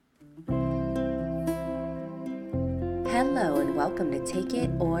Hello and welcome to Take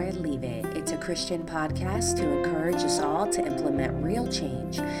It or Leave It. It's a Christian podcast to encourage us all to implement real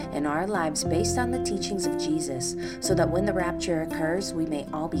change in our lives based on the teachings of Jesus, so that when the rapture occurs, we may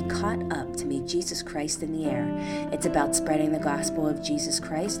all be caught up to meet Jesus Christ in the air. It's about spreading the gospel of Jesus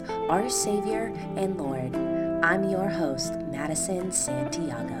Christ, our Savior and Lord. I'm your host, Madison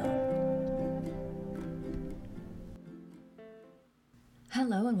Santiago.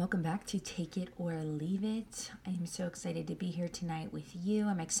 Hello and welcome back to Take It or Leave It. I am so excited to be here tonight with you.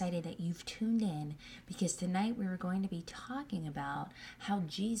 I'm excited that you've tuned in because tonight we are going to be talking about how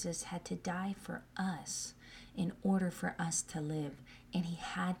Jesus had to die for us in order for us to live, and he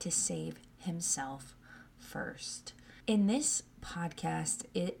had to save himself first. In this podcast,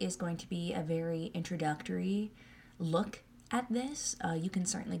 it is going to be a very introductory look at this. You can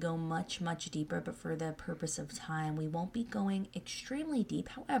certainly go much deeper, but for the purpose of time, we won't be going extremely deep.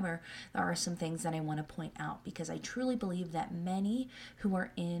 However, there are some things that I want to point out because I truly believe that many who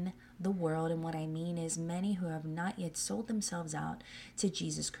are in the world, and what I mean is many who have not yet sold themselves out to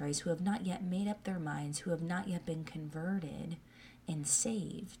Jesus Christ, who have not yet made up their minds, who have not yet been converted and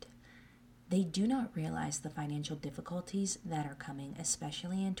saved, they do not realize the financial difficulties that are coming,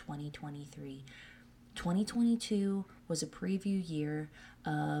 especially in 2023. 2022 was a preview year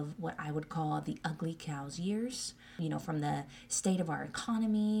of what I would call the ugly cows years. From the state of our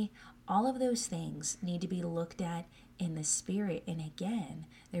economy, all of those things need to be looked at in the spirit. And again,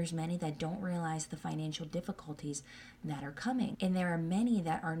 there's many that don't realize the financial difficulties that are coming. And there are many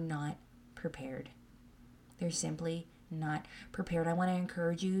that are not prepared. They're simply not prepared. I want to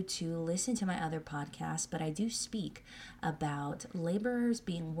encourage you to listen to my other podcasts, but I do speak about laborers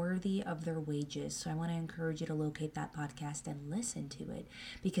being worthy of their wages. So I want to encourage you to locate that podcast and listen to it,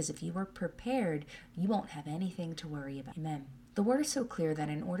 because if you are prepared, you won't have anything to worry about. Amen. The word is so clear that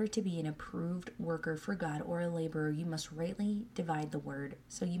in order to be an approved worker for God or a laborer, you must rightly divide the word.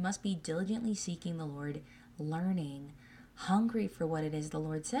 So you must be diligently seeking the Lord, learning, hungry for what it is the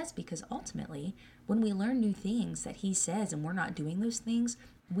Lord says, because ultimately, when we learn new things that he says and we're not doing those things,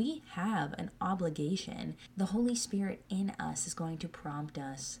 we have an obligation. The Holy Spirit in us is going to prompt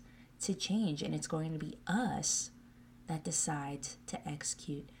us to change, and it's going to be us that decides to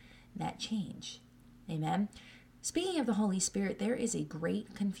execute that change. Amen. Speaking of the Holy Spirit, there is a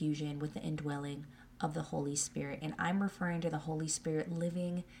great confusion with the indwelling of the Holy Spirit, and I'm referring to the Holy Spirit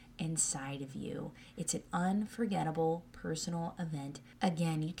living inside of you. It's an unforgettable personal event.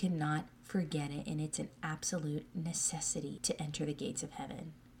 Again, you cannot forget it, and it's an absolute necessity to enter the gates of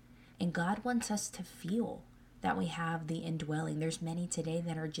heaven. And God wants us to feel that we have the indwelling. There's many today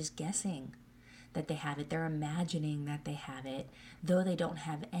that are just guessing that they have it. They're imagining that they have it, though they don't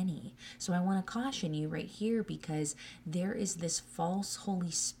have any. So I want to caution you right here, because there is this false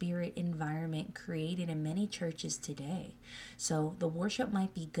Holy Spirit environment created in many churches today. So the worship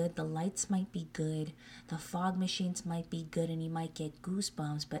might be good, the lights might be good, the fog machines might be good, and you might get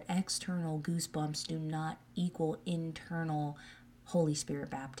goosebumps, but external goosebumps do not equal internal Holy Spirit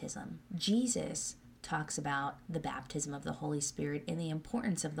baptism. Jesus talks about the baptism of the Holy Spirit and the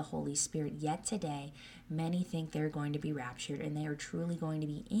importance of the Holy Spirit. Yet today, many think they're going to be raptured, and they are truly going to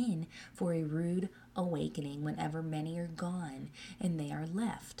be in for a rude awakening whenever many are gone and they are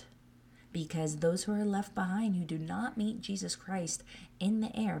left. Because those who are left behind, who do not meet Jesus Christ in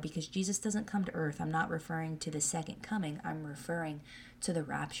the air, because Jesus doesn't come to earth. I'm not referring to the second coming. I'm referring to the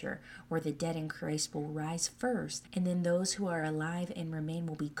rapture, where the dead in Christ will rise first, and then those who are alive and remain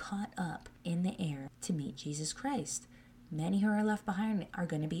will be caught up in the air to meet Jesus Christ. Many who are left behind are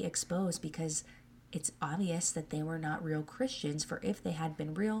going to be exposed, because it's obvious that they were not real Christians, for if they had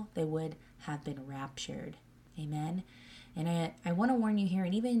been real, they would have been raptured. Amen. And I want to warn you here,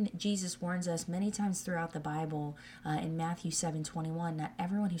 and even Jesus warns us many times throughout the Bible, in Matthew 7:21, not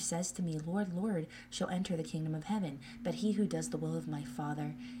everyone who says to me, Lord, Lord, shall enter the kingdom of heaven, but he who does the will of my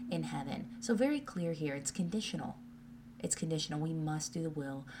Father in heaven. So very clear here, it's conditional. It's conditional. We must do the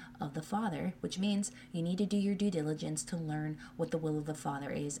will of the Father, which means you need to do your due diligence to learn what the will of the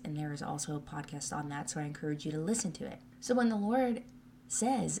Father is. And there is also a podcast on that, so I encourage you to listen to it. So when the Lord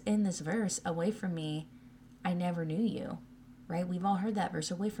says in this verse, away from me, I never knew you, right? We've all heard that verse,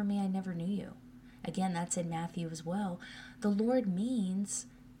 away from me, I never knew you. Again, that's in Matthew as well. The Lord means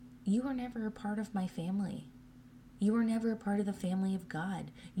you were never a part of my family. You were never a part of the family of God.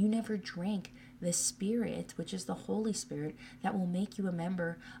 You never drank the Spirit, which is the Holy Spirit, that will make you a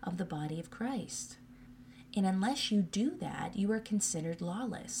member of the body of Christ. And unless you do that, you are considered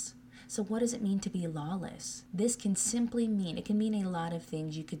lawless. So what does it mean to be lawless? This can simply mean, it can mean a lot of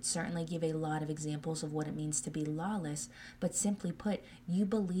things. You could certainly give a lot of examples of what it means to be lawless, but simply put, you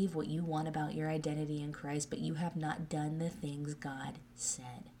believe what you want about your identity in Christ, but you have not done the things God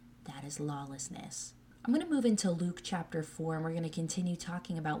said. That is lawlessness. I'm going to move into Luke chapter 4, and we're going to continue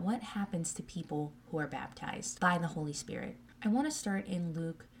talking about what happens to people who are baptized by the Holy Spirit. I want to start in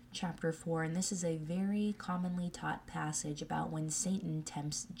Luke chapter 4, and this is a very commonly taught passage about when Satan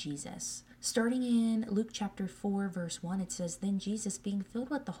tempts Jesus. Starting in Luke chapter 4, verse 1, it says, "Then Jesus, being filled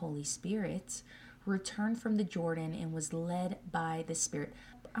with the Holy Spirit, returned from the Jordan and was led by the Spirit."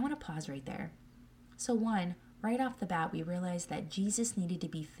 I want to pause right there. So one, right off the bat, we realize that Jesus needed to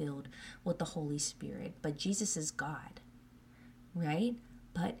be filled with the Holy Spirit, but Jesus is God, right?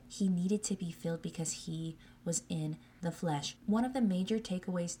 But he needed to be filled because he was in the flesh. One of the major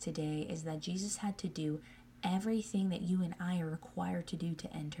takeaways today is that Jesus had to do everything that you and I are required to do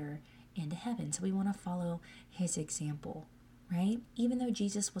to enter into heaven. So we want to follow his example, right? Even though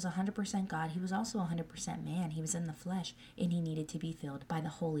Jesus was 100% God, he was also 100% man. He was in the flesh, and he needed to be filled by the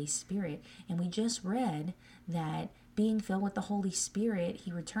Holy Spirit. And we just read that being filled with the Holy Spirit,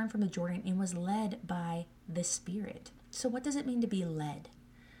 he returned from the Jordan and was led by the Spirit. So what does it mean to be led?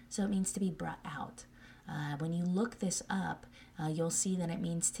 So it means to be brought out. When you look this up, you'll see that it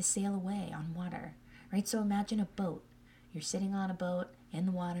means to sail away on water, right? So imagine a boat. You're sitting on a boat in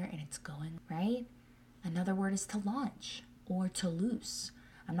the water and it's going, right? Another word is to launch or to loose.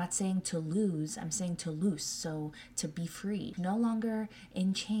 I'm not saying to lose, I'm saying to loose. So to be free, no longer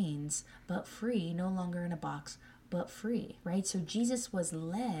in chains, but free, no longer in a box, but free, right? So Jesus was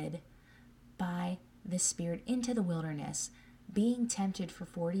led by the Spirit into the wilderness, being tempted for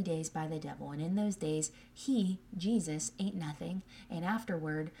 40 days by the devil. And in those days, he, Jesus, ate nothing. And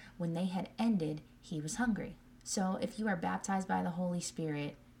afterward, when they had ended, he was hungry. So if you are baptized by the Holy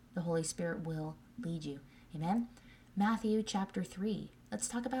Spirit will lead you. Amen? Matthew chapter 3. Let's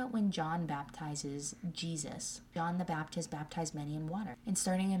talk about when John baptizes Jesus. John the Baptist baptized many in water. And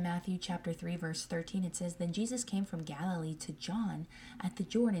starting in Matthew chapter 3, verse 13, it says, "Then Jesus came from Galilee to John at the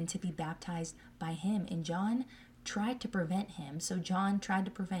Jordan to be baptized by him. And John tried to prevent him." So John tried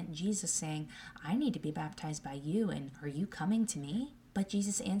to prevent Jesus, saying, "I need to be baptized by you, and are you coming to me?" But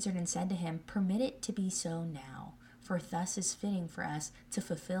Jesus answered and said to him, "Permit it to be so now, for thus is fitting for us to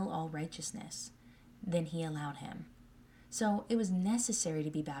fulfill all righteousness." Then he allowed him. So it was necessary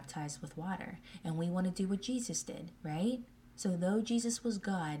to be baptized with water, and we want to do what Jesus did, right? So though Jesus was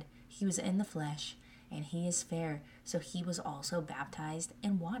God, he was in the flesh, and he is fair, so he was also baptized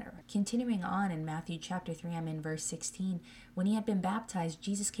in water. Continuing on in Matthew chapter 3, I'm in verse 16. "When he had been baptized,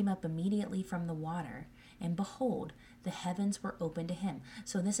 Jesus came up immediately from the water, and behold, the heavens were opened to him."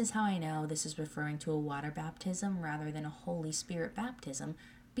 So this is how I know this is referring to a water baptism rather than a Holy Spirit baptism,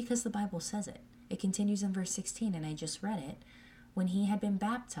 because the Bible says it. It continues in verse 16, and I just read it. "When he had been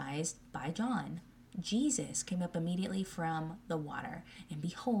baptized by John, Jesus came up immediately from the water, and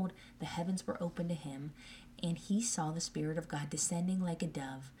behold, the heavens were opened to him, and he saw the Spirit of God descending like a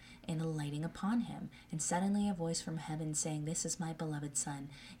dove and alighting upon him. And suddenly a voice from heaven saying, 'This is my beloved Son,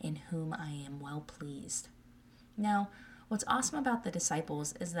 in whom I am well pleased.'" Now, what's awesome about the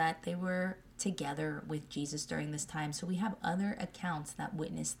disciples is that they were together with Jesus during this time. So we have other accounts that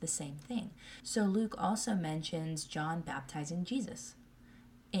witness the same thing. So Luke also mentions John baptizing Jesus.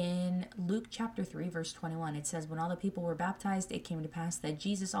 In Luke chapter 3, verse 21, it says, "When all the people were baptized, it came to pass that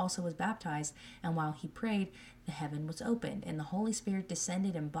Jesus also was baptized, and while he prayed, the heaven was opened, and the Holy Spirit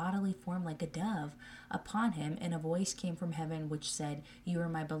descended in bodily form like a dove upon him, and a voice came from heaven which said, 'You are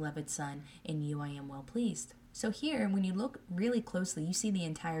my beloved Son, in you I am well pleased.'" So here, when you look really closely, you see the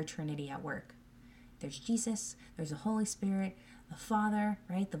entire Trinity at work. There's Jesus, there's the Holy Spirit, the Father,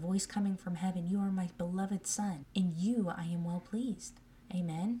 right? The voice coming from heaven, "You are my beloved Son, in you I am well pleased."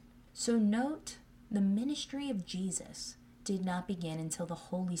 Amen. So note, the ministry of Jesus did not begin until the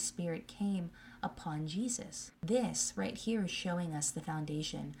Holy Spirit came upon Jesus. This right here is showing us the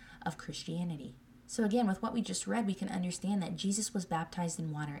foundation of Christianity. So again, with what we just read, we can understand that Jesus was baptized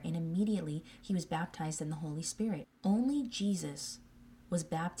in water, and immediately he was baptized in the Holy Spirit. Only Jesus was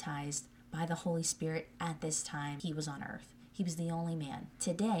baptized by the Holy Spirit at this time he was on earth. He was the only man.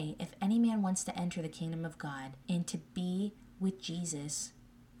 Today, if any man wants to enter the kingdom of God and to be with Jesus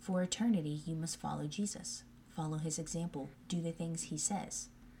for eternity, you must follow Jesus. Follow his example. Do the things he says.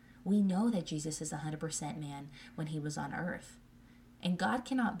 We know that Jesus is 100% man when he was on earth. And God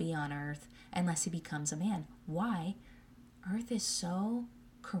cannot be on earth unless he becomes a man. Why? Earth is so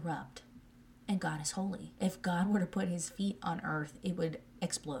corrupt and God is holy. If God were to put his feet on earth, it would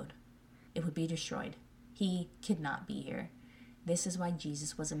explode. It would be destroyed. He could not be here. This is why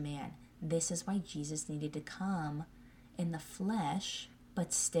Jesus was a man. This is why Jesus needed to come in the flesh,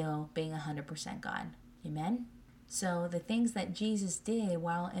 but still being 100% God. Amen? So the things that Jesus did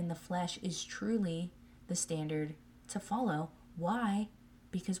while in the flesh is truly the standard to follow. Why?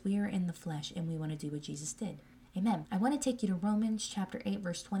 Because we are in the flesh and we want to do what Jesus did. Amen. I want to take you to Romans chapter 8,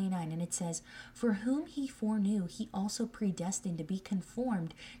 verse 29, and it says, "For whom he foreknew, he also predestined to be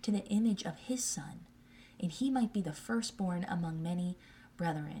conformed to the image of his Son, and he might be the firstborn among many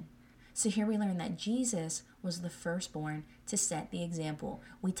brethren." So here we learn that Jesus was the firstborn to set the example.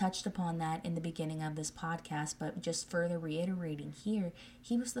 We touched upon that in the beginning of this podcast, but just further reiterating here,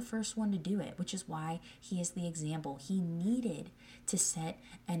 he was the first one to do it, which is why he is the example. He needed to set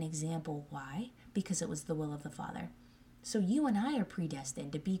an example. Why? Because it was the will of the Father. So you and I are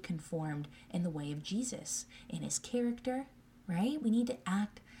predestined to be conformed in the way of Jesus, in his character, right? We need to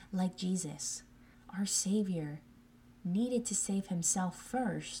act like Jesus. Our Savior needed to save himself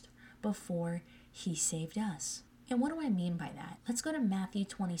first before he saved us. And what do I mean by that? Let's go to Matthew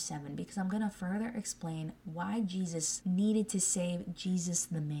 27, because I'm going to further explain why Jesus needed to save Jesus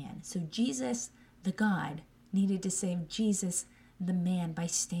the man. So Jesus the God needed to save Jesus the man by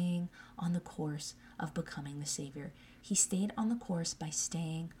staying on the course of becoming the Savior. He stayed on the course by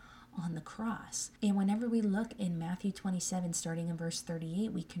staying on the cross. And whenever we look in Matthew 27, starting in verse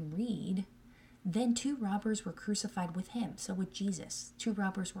 38, we can read, "Then 2 robbers were crucified with him." So with Jesus, 2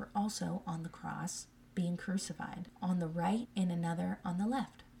 robbers were also on the cross being crucified, on the right and another on the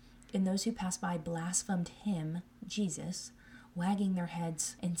left. And those who passed by blasphemed him, Jesus, wagging their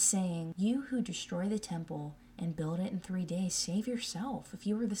heads and saying, "You who destroy the temple and build it in 3 days, save yourself. If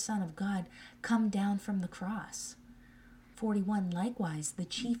you are the Son of God, come down from the cross." 41, likewise, the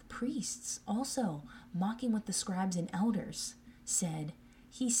chief priests also, mocking with the scribes and elders, said,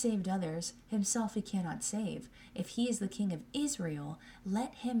 "He saved others, himself he cannot save. If he is the King of Israel,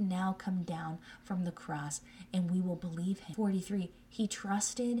 let him now come down from the cross, and we will believe him." 43, he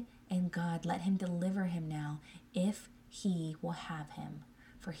trusted in God, let him deliver him now, if he will have him.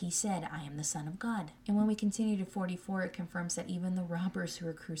 For he said, "I am the Son of God." And when we continue to 44, it confirms that even the robbers who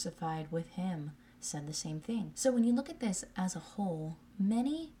were crucified with him said the same thing. So when you look at this as a whole,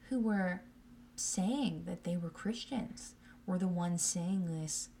 many who were saying that they were Christians were the ones saying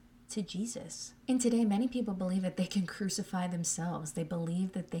this to Jesus. And today, many people believe that they can crucify themselves. They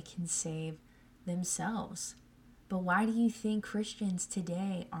believe that they can save themselves. But why do you think Christians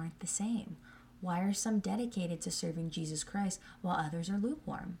today aren't the same? Why are some dedicated to serving Jesus Christ while others are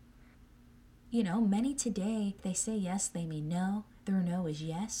lukewarm? You know, many today, they say yes, they mean no. Their no is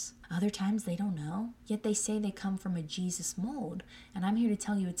yes. Other times they don't know. Yet they say they come from a Jesus mold. And I'm here to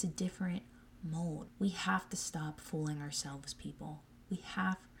tell you it's a different mold. We have to stop fooling ourselves, people. We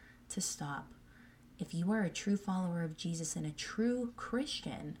have to stop. If you are a true follower of Jesus and a true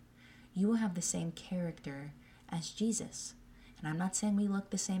Christian, you will have the same character as Jesus. And I'm not saying we look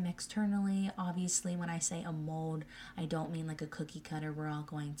the same externally. Obviously, when I say a mold, I don't mean like a cookie cutter. We're all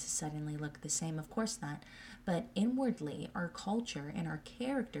going to suddenly look the same. Of course not. But inwardly, our culture and our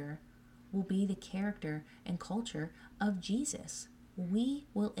character will be the character and culture of Jesus. We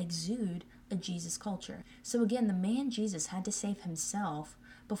will exude a Jesus culture. So again, the man Jesus had to save himself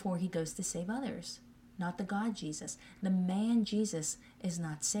before he goes to save others. Not the God Jesus. The man Jesus is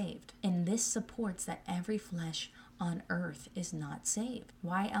not saved. And this supports that every flesh on earth is not saved.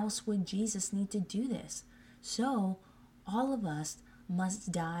 Why else would Jesus need to do this? So all of us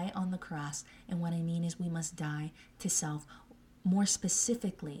must die on the cross. And what I mean is we must die to self. More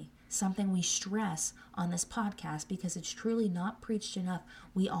specifically, something we stress on this podcast because it's truly not preached enough.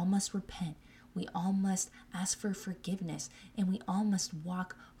 We all must repent. We all must ask for forgiveness. And we all must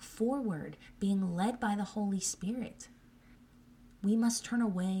walk forward, being led by the Holy Spirit. We must turn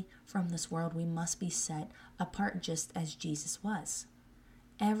away from this world. We must be set apart just as Jesus was.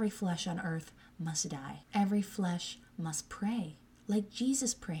 Every flesh on earth must die. Every flesh must pray like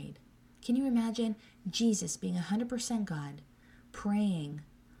Jesus prayed. Can you imagine Jesus being 100% God, praying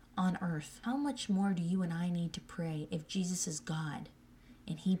on earth? How much more do you and I need to pray if Jesus is God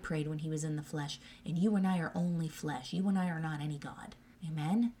and he prayed when he was in the flesh, and you and I are only flesh? You and I are not any God.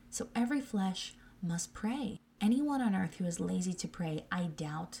 Amen? So every flesh must pray. Anyone on earth who is lazy to pray, I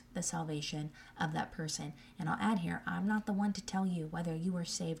doubt the salvation of that person. And I'll add here, I'm not the one to tell you whether you are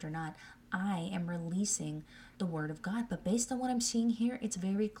saved or not. I am releasing the word of God. But based on what I'm seeing here, it's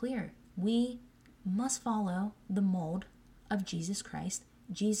very clear. We must follow the mold of Jesus Christ.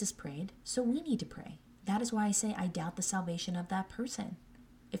 Jesus prayed, so we need to pray. That is why I say I doubt the salvation of that person.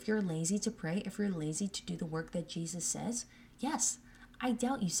 If you're lazy to pray, if you're lazy to do the work that Jesus says, yes, I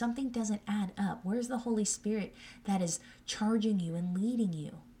doubt you. Something doesn't add up. Where's the Holy Spirit that is charging you and leading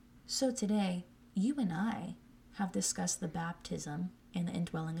you? So today, you and I have discussed the baptism and the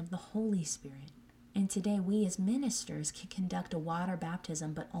indwelling of the Holy Spirit. And today, we as ministers can conduct a water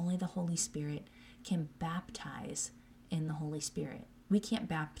baptism, but only the Holy Spirit can baptize in the Holy Spirit. We can't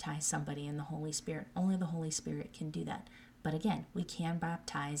baptize somebody in the Holy Spirit. Only the Holy Spirit can do that. But again, we can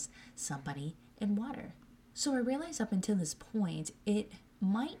baptize somebody in water. So I realize up until this point, it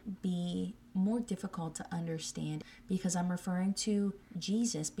might be more difficult to understand because I'm referring to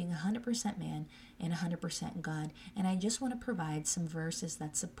Jesus being 100% man and 100% God. And I just want to provide some verses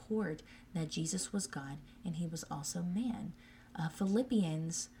that support that Jesus was God and he was also man.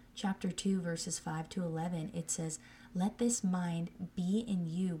 Philippians chapter 2, verses 5 to 11, it says, "Let this mind be in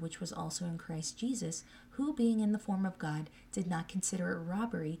you, which was also in Christ Jesus, who being in the form of God, did not consider it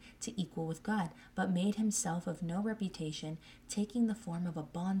robbery to equal with God, but made himself of no reputation, taking the form of a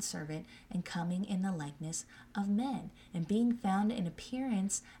bondservant and coming in the likeness of men. And being found in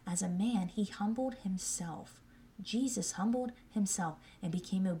appearance as a man, he humbled himself." Jesus humbled himself and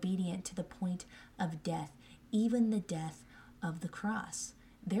became obedient to the point of death, even the death of the cross.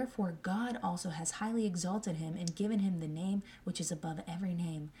 Therefore, God also has highly exalted him and given him the name which is above every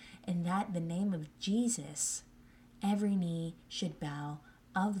name, and that the name of Jesus, every knee should bow,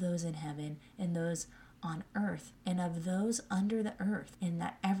 of those in heaven and those on earth and of those under the earth, and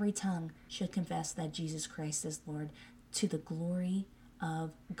that every tongue should confess that Jesus Christ is Lord, to the glory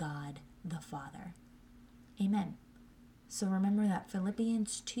of God the Father. Amen. So remember that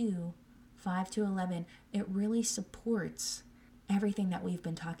Philippians 2, 5 to 11, it really supports everything that we've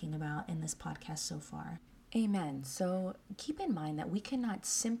been talking about in this podcast so far. Amen. So keep in mind that we cannot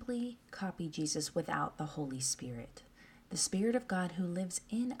simply copy Jesus without the Holy Spirit. The Spirit of God who lives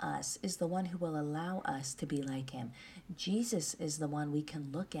in us is the one who will allow us to be like him. Jesus is the one we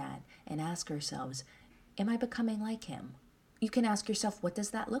can look at and ask ourselves, am I becoming like him? You can ask yourself, what does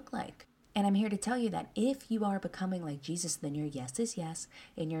that look like? And I'm here to tell you that if you are becoming like Jesus, then your yes is yes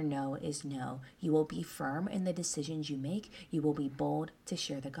and your no is no. You will be firm in the decisions you make. You will be bold to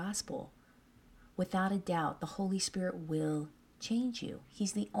share the gospel. Without a doubt, the Holy Spirit will change you.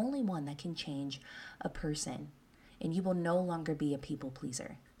 He's the only one that can change a person. And you will no longer be a people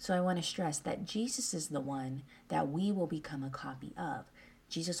pleaser. So I want to stress that Jesus is the one that we will become a copy of.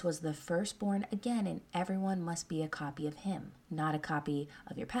 Jesus was the firstborn again, and everyone must be a copy of him. Not a copy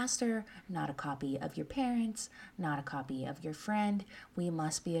of your pastor, not a copy of your parents, not a copy of your friend. We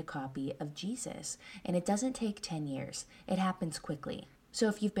must be a copy of Jesus. And it doesn't take 10 years. It happens quickly. So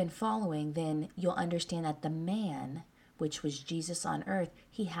if you've been following, then you'll understand that the man, which was Jesus on earth,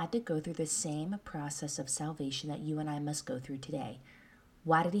 he had to go through the same process of salvation that you and I must go through today.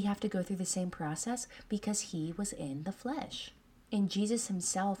 Why did he have to go through the same process? Because he was in the flesh. And Jesus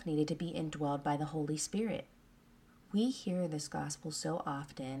himself needed to be indwelled by the Holy Spirit. We hear this gospel so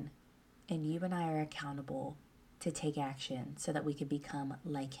often, and you and I are accountable to take action so that we can become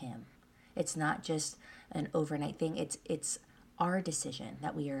like him. It's not just an overnight thing. It's our decision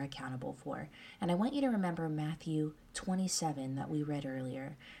that we are accountable for. And I want you to remember Matthew 27 that we read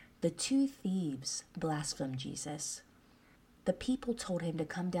earlier. The two thieves blasphemed Jesus. The people told him to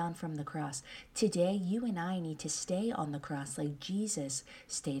come down from the cross. Today, you and I need to stay on the cross like Jesus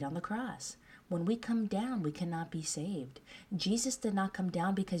stayed on the cross. When we come down, we cannot be saved. Jesus did not come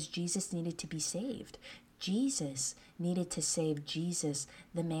down because Jesus needed to be saved. Jesus needed to save Jesus,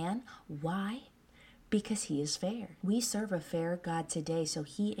 the man. Why? Because he is fair. We serve a fair God today, so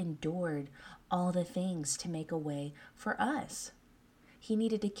he endured all the things to make a way for us. He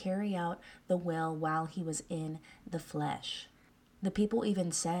needed to carry out the will while he was in the flesh. The people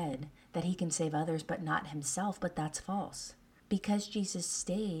even said that he can save others but not himself, but that's false. Because Jesus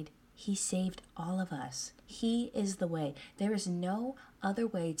stayed, he saved all of us. He is the way. There is no other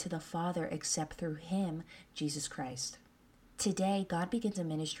way to the Father except through him, Jesus Christ. Today, God begins a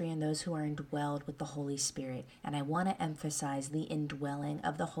ministry in those who are indwelled with the Holy Spirit. And I want to emphasize the indwelling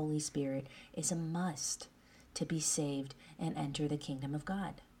of the Holy Spirit is a must to be saved and enter the kingdom of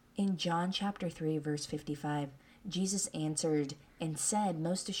God. In John chapter 3, verse 55, Jesus answered and said,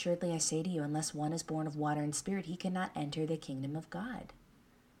 "Most assuredly I say to you, unless one is born of water and spirit, he cannot enter the kingdom of God."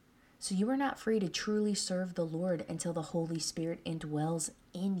 So you are not free to truly serve the Lord until the Holy Spirit indwells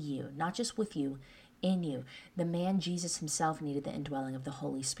in you, not just with you, in you. The man Jesus himself needed the indwelling of the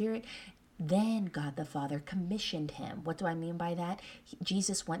Holy Spirit. Then God the Father commissioned him. What do I mean by that?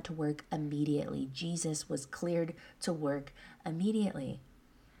 Jesus went to work immediately. Jesus was cleared to work immediately.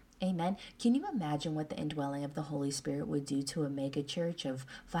 Amen. Can you imagine what the indwelling of the Holy Spirit would do to a mega church of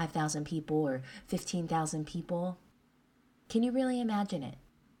 5,000 people or 15,000 people? Can you really imagine it?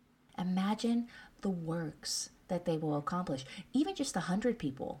 Imagine the works that they will accomplish. Even just 100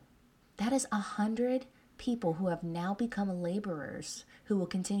 people. That is 100 people who have now become laborers who will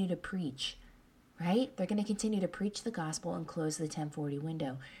continue to preach, right? They're going to continue to preach the gospel and close the 1040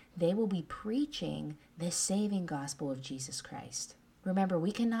 window. They will be preaching the saving gospel of Jesus Christ. Remember,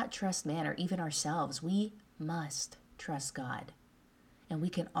 we cannot trust man or even ourselves. We must trust God. And we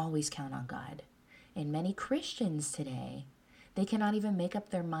can always count on God. And many Christians today, they cannot even make up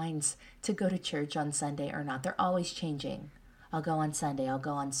their minds to go to church on Sunday or not. They're always changing. I'll go on Sunday, I'll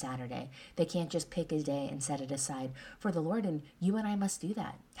go on Saturday. They can't just pick a day and set it aside for the Lord, and you and I must do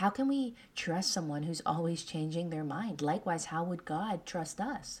that. How can we trust someone who's always changing their mind? Likewise, how would God trust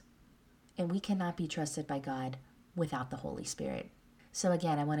us? And we cannot be trusted by God without the Holy Spirit. So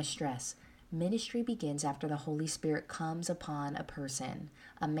again, I want to stress, ministry begins after the Holy Spirit comes upon a person.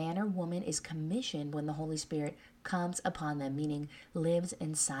 A man or woman is commissioned when the Holy Spirit comes upon them, meaning lives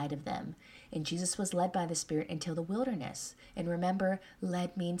inside of them. And Jesus was led by the Spirit until the wilderness. And remember,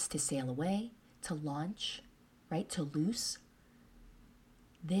 led means to sail away, to launch, right? To loose.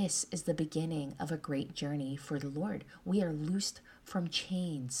 This is the beginning of a great journey for the Lord. We are loosed from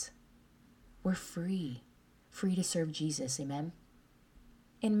chains. We're free to serve Jesus. Amen.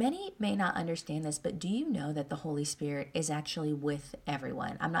 And many may not understand this, but do you know that the Holy Spirit is actually with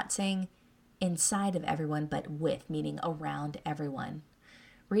everyone? I'm not saying inside of everyone, but with, meaning around everyone.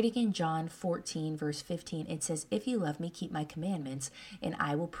 Reading in John 14, verse 15, it says, "If you love me, keep my commandments, and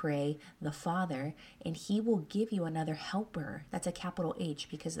I will pray the Father, and he will give you another helper." That's a capital H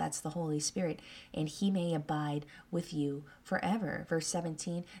because that's the Holy Spirit, "and he may abide with you forever." Verse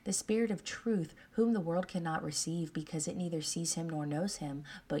 17, "The Spirit of truth, whom the world cannot receive because it neither sees him nor knows him,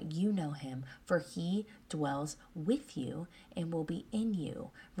 but you know him, for he dwells with you and will be in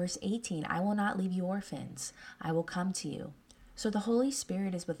you." Verse 18, "I will not leave you orphans. I will come to you." So the Holy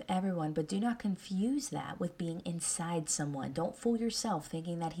Spirit is with everyone, but do not confuse that with being inside someone. Don't fool yourself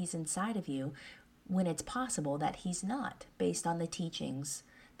thinking that he's inside of you when it's possible that he's not, based on the teachings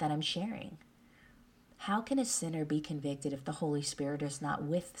that I'm sharing. How can a sinner be convicted if the Holy Spirit is not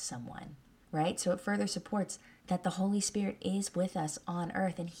with someone, right? So it further supports that the Holy Spirit is with us on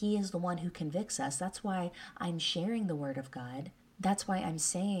earth, and he is the one who convicts us. That's why I'm sharing the word of God. That's why I'm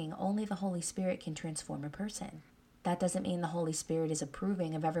saying only the Holy Spirit can transform a person. That doesn't mean the Holy Spirit is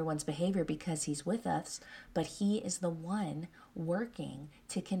approving of everyone's behavior because he's with us, but he is the one working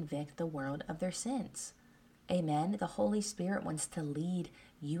to convict the world of their sins. Amen. The Holy Spirit wants to lead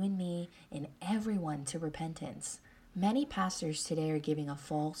you and me and everyone to repentance. Many pastors today are giving a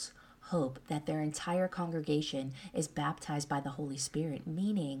false hope that their entire congregation is baptized by the Holy Spirit,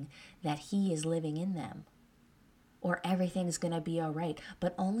 meaning that he is living in them, or everything's going to be all right.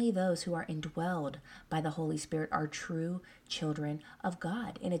 But only those who are indwelled by the Holy Spirit are true children of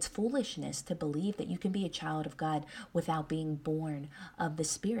God. And it's foolishness to believe that you can be a child of God without being born of the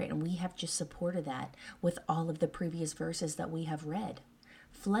Spirit. And we have just supported that with all of the previous verses that we have read.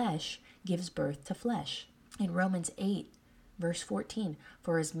 Flesh gives birth to flesh. In Romans 8, verse 14,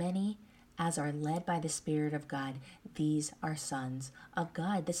 "For as many as are led by the Spirit of God, these are sons of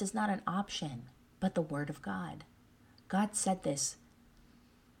God." This is not an option, but the word of God. God said this.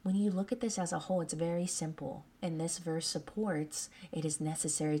 When you look at this as a whole, it's very simple. And this verse supports it is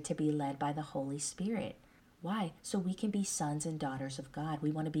necessary to be led by the Holy Spirit. Why? So we can be sons and daughters of God.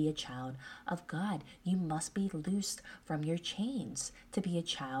 We want to be a child of God. You must be loosed from your chains to be a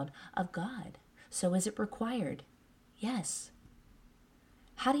child of God. So is it required? Yes.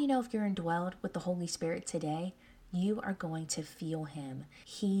 How do you know if you're indwelled with the Holy Spirit today? You are going to feel him.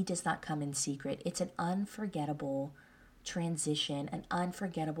 He does not come in secret. It's an unforgettable transition, an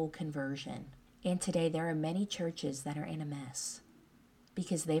unforgettable conversion. And today there are many churches that are in a mess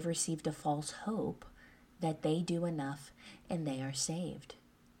because they've received a false hope that they do enough and they are saved.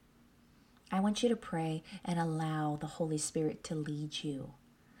 I want you to pray and allow the Holy Spirit to lead you.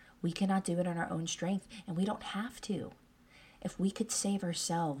 We cannot do it on our own strength, and we don't have to. If we could save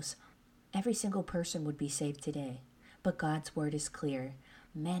ourselves, every single person would be saved today. But God's word is clear.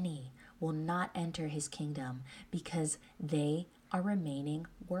 Many will not enter his kingdom because they are remaining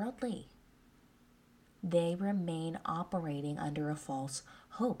worldly. They remain operating under a false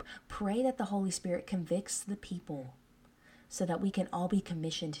hope. Pray that the Holy Spirit convicts the people so that we can all be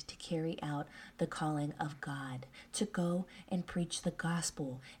commissioned to carry out the calling of God, to go and preach the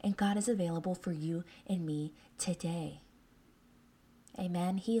gospel. And God is available for you and me today.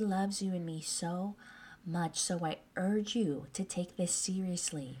 Amen. He loves you and me so much. So I urge you to take this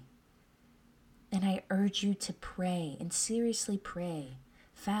seriously. And I urge you to pray and seriously pray,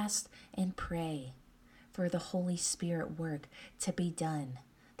 fast and pray for the Holy Spirit work to be done,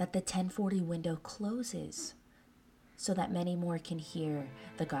 that the 1040 window closes so that many more can hear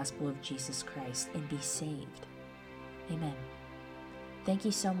the gospel of Jesus Christ and be saved. Amen. Thank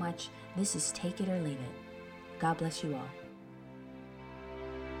you so much. This is Take It or Leave It. God bless you all.